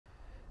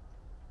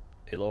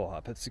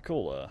Aloha Pepsi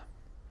Cola.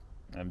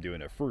 I'm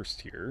doing a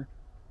first here.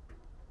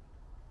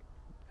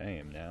 I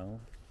am now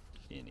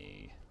in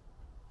a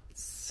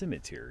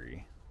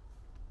cemetery.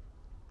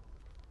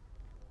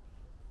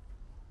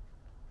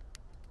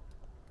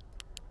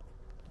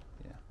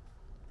 Yeah.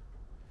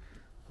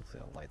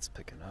 Hopefully the light's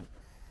picking up.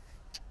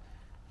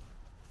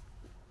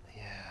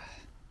 Yeah.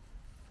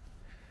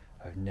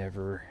 I've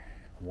never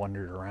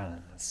wandered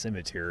around a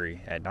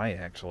cemetery at night,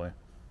 actually.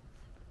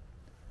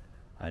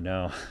 I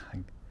know.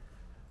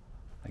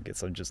 I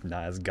guess I'm just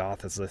not as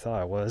goth as I thought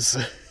I was.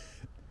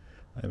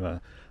 I'm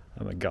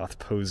a goth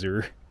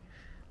poser.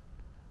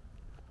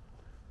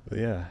 But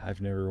yeah,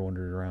 I've never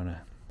wandered around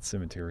a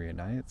cemetery at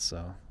night, so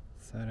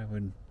I thought I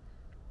would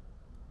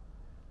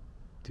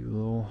do a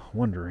little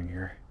wandering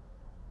here.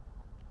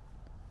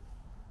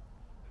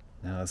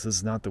 Now, this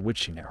is not the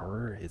witching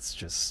hour, it's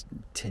just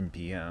 10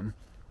 p.m.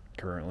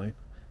 currently.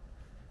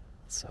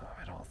 So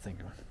I don't think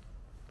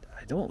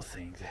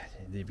that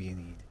there'd be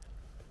any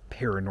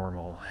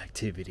paranormal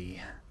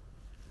activity.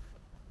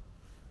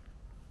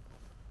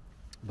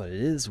 But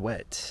it is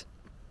wet.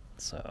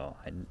 So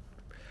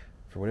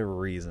for whatever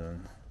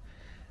reason,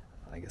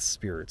 I guess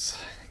spirits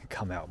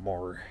come out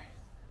more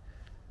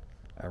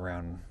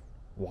around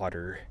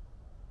water.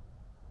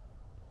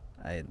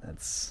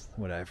 That's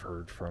what I've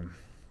heard from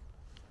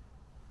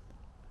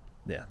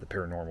the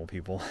paranormal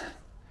people.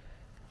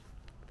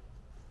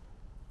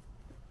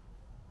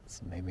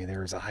 So maybe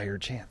there's a higher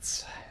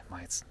chance I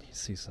might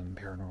see some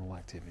paranormal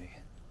activity.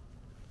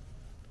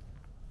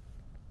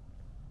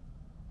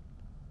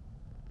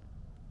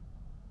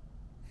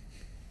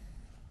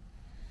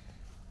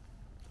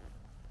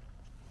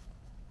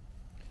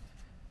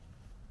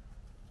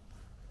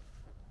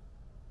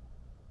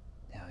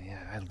 Now,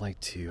 yeah, I'd like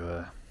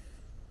to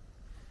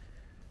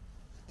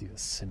do a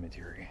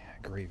cemetery,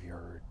 a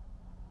graveyard,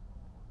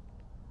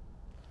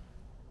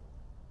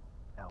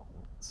 out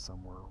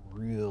somewhere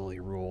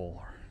really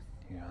rural.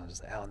 You know,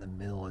 just out in the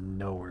middle of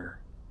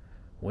nowhere.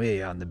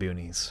 Way out in the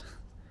boonies.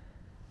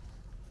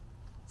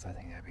 So I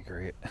think that'd be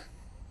great.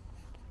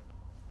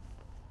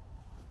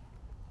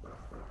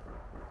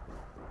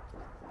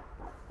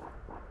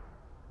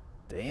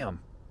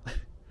 Damn.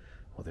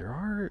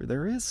 Well,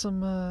 there is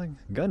some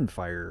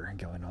gunfire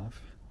going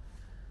off.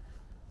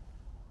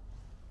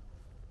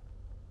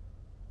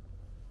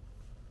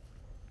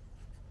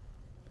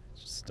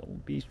 Just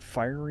don't be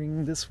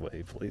firing this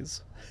way,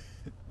 please.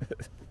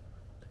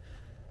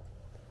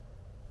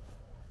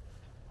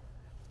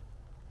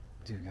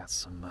 Do got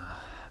some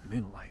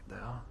moonlight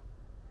though.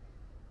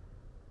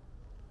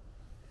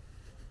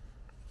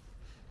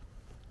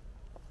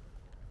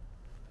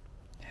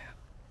 Yeah.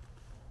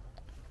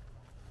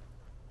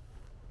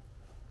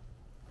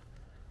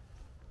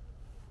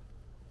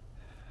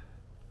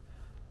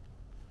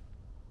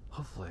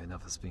 Hopefully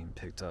enough is being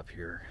picked up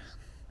here.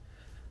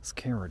 This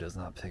camera does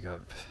not pick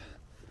up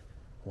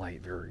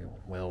light very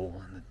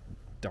well in the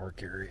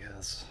dark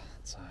areas.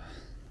 So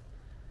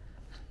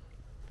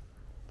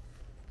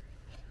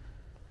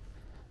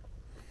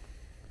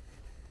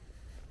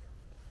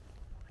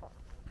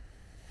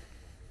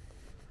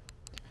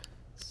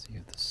see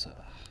if this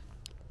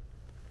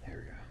there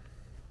we go.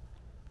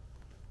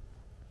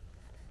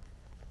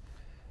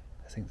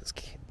 I think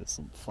this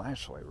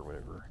flashlight or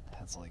whatever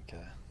has like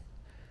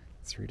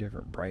 3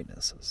 different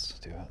brightnesses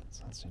to it,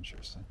 so that's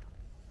interesting.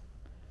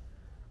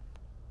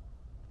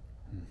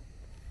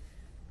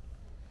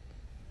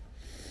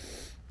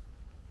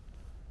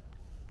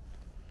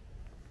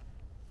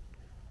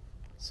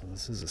 So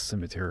this is a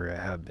cemetery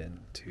I have been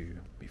to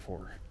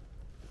before.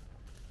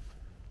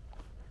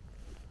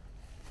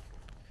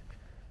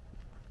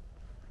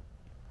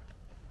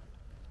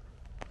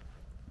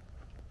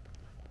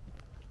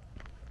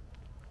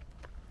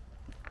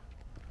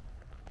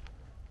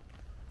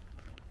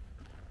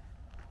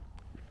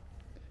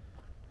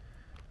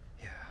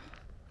 Yeah.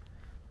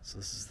 So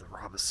this is the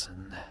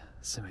Robinson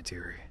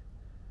Cemetery.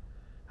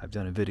 I've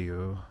done a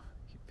video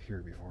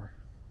here before.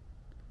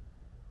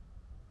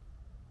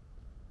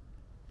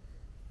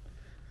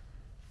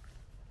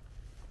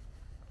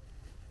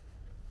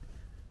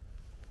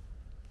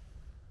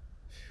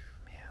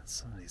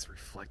 Some of these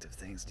reflective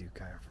things do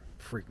kind of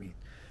freak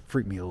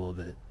me a little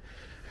bit.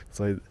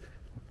 So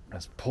I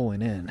was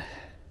pulling in.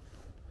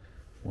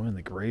 One of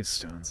the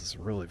gravestones is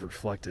really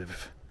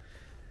reflective.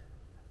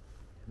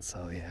 And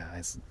so yeah, I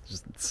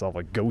just saw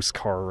a ghost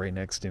car right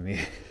next to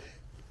me.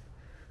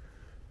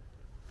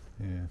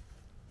 Yeah.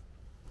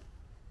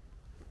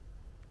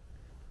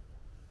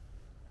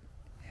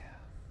 Yeah.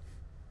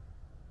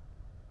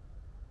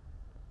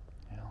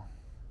 You know,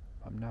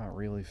 I'm not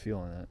really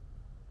feeling it.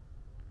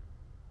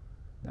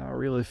 Not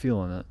really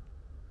feeling it.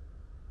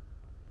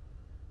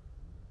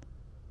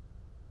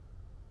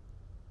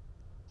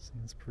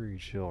 Seems pretty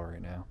chill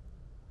right now.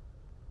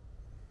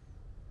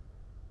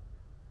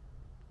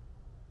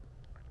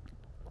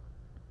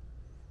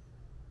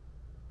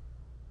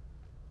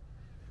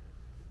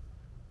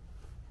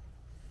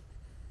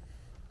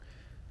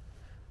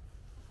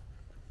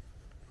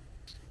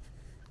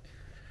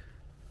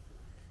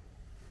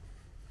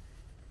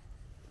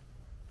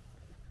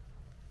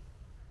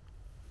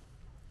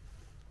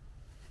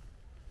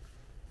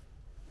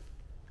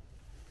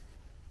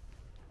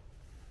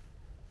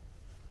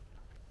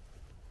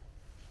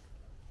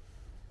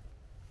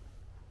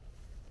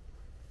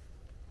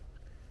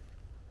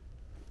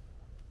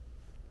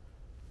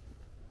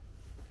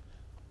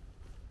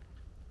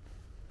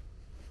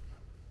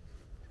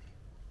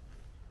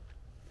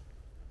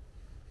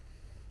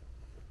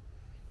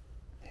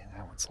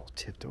 it's all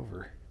tipped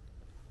over.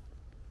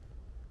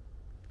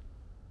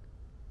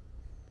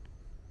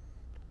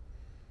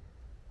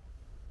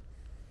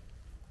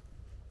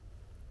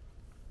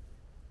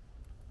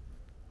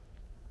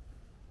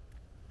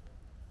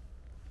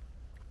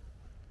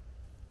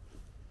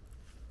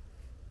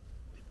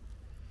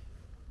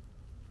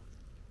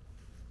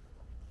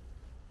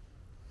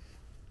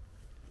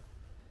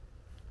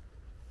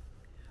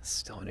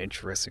 Still an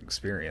interesting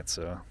experience,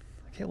 so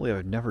I can't believe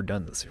I've never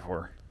done this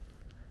before.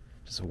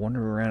 Just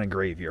wander around a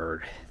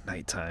graveyard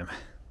nighttime.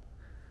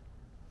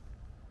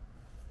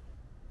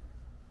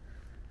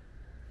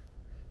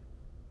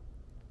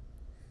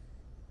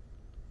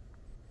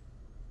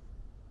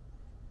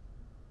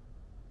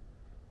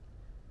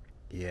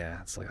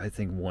 Yeah, it's like I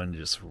think one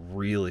just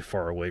really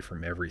far away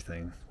from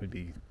everything would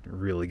be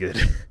really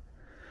good.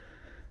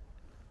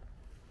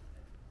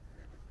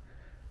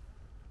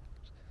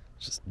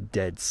 Just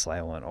dead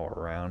silent all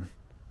around.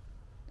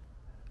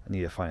 I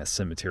need to find a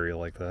cemetery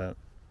like that.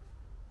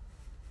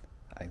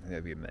 I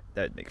think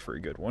that'd make for a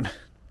good one.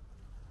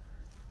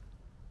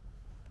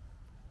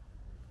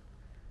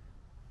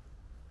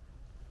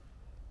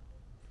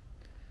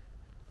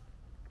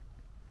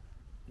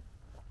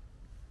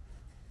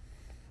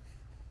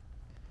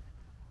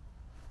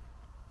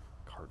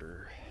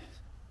 Carter.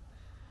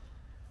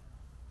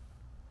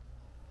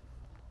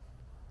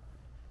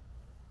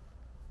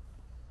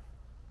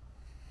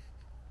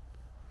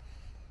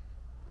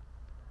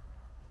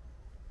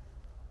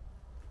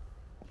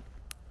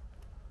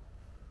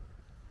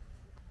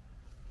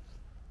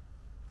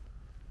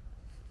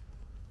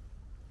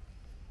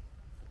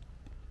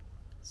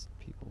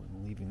 People have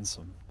been leaving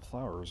some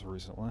flowers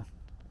recently.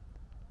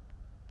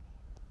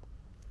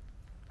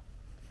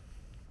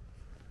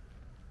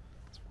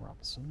 It's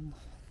Robinson.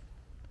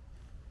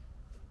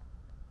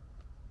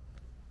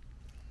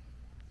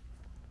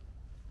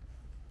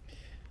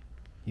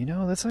 You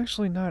know, that's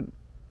actually not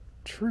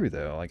true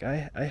though. Like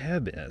I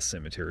have been at a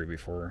cemetery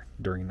before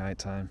during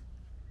nighttime.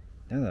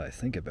 Now that I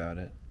think about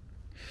it,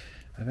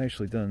 I've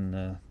actually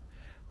done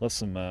left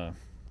some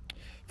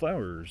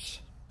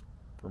flowers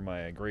for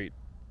my great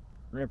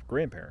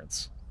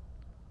grandparents,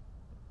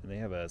 and they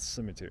have a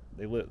cemetery.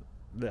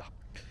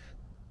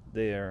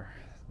 They're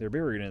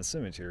buried in a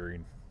cemetery,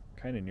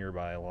 kind of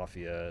nearby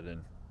Lafayette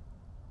and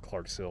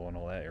Clarksville and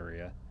all that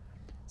area.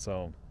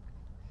 So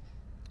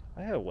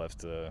I have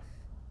left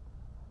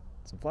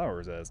some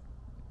flowers as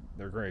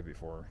their grave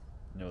before.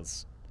 And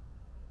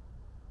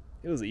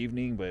it was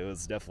evening, but it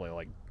was definitely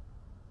like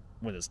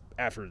when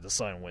after the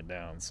sun went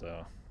down.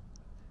 So,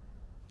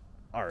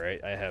 all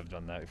right, I have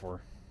done that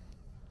before.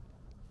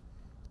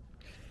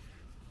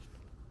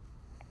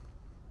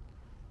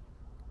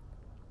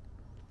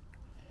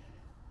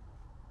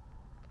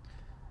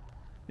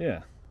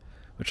 Yeah,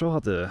 which I'll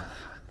have to.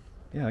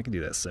 Yeah, I can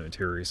do that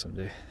cemetery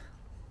someday.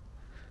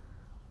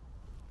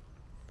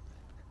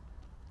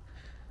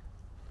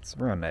 It's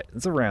around that.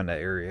 It's around that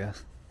area.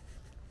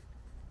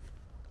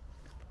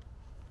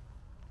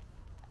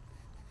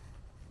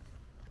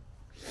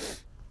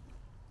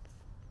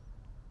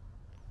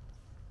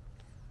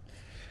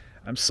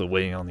 I'm still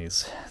waiting on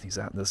these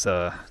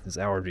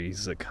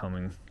allergies that come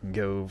and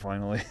go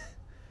finally.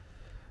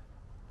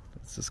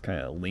 It's just kind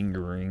of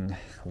lingering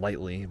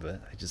lightly,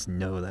 but I just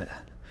know that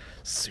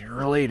sooner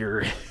or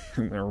later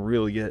I'm gonna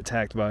really get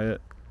attacked by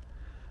it.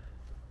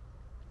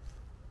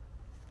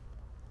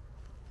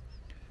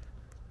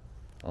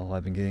 All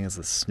I've been getting is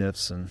the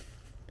sniffs and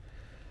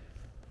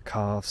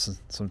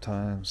coughs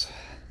sometimes.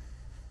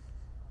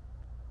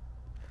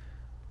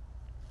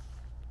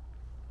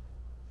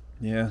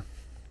 Yeah.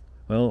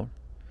 Well,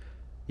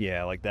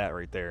 yeah, like that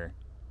right there.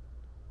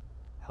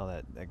 How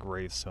that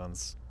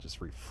gravestone's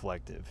just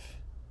reflective.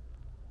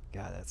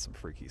 God, that's some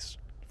freaky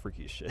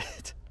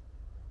shit.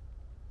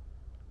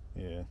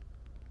 Yeah.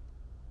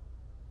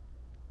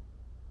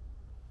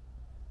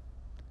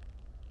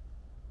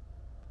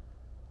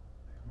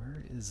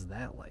 Where is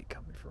that light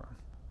coming from?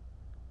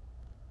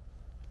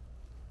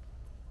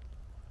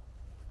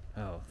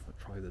 Oh,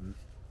 probably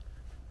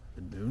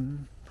the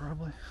moon,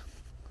 probably.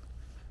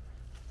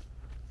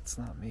 It's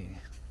not me.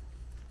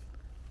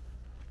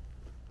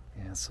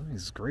 Yeah, some of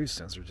these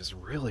gravestones are just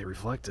really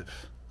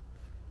reflective.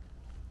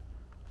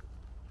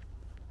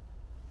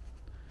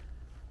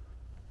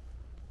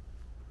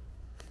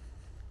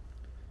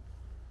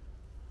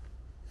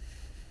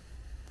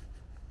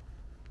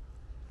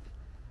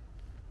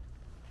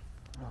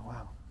 Oh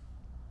wow.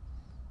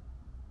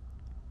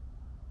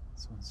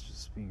 This one's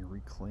just being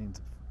reclaimed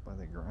by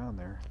the ground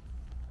there.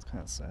 It's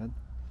kind of sad.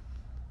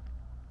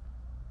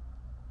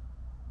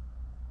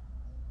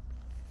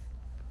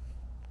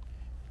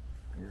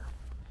 Here.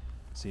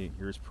 See,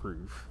 here's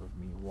proof of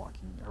me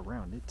walking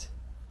around it.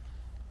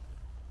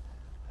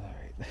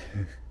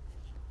 Alright.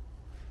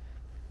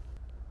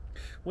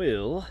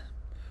 Well,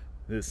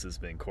 this has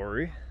been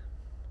Corey.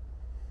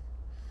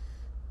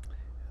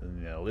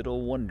 And a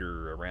little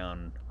wander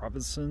around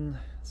Robinson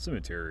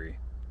Cemetery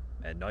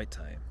at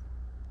nighttime.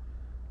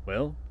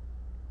 Well,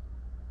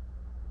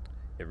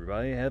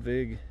 everybody have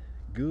a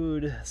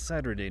good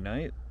Saturday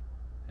night.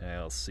 And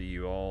I'll see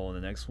you all in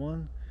the next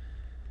one.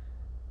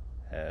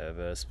 Have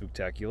a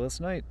spooktaculous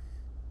night.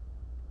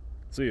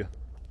 See ya.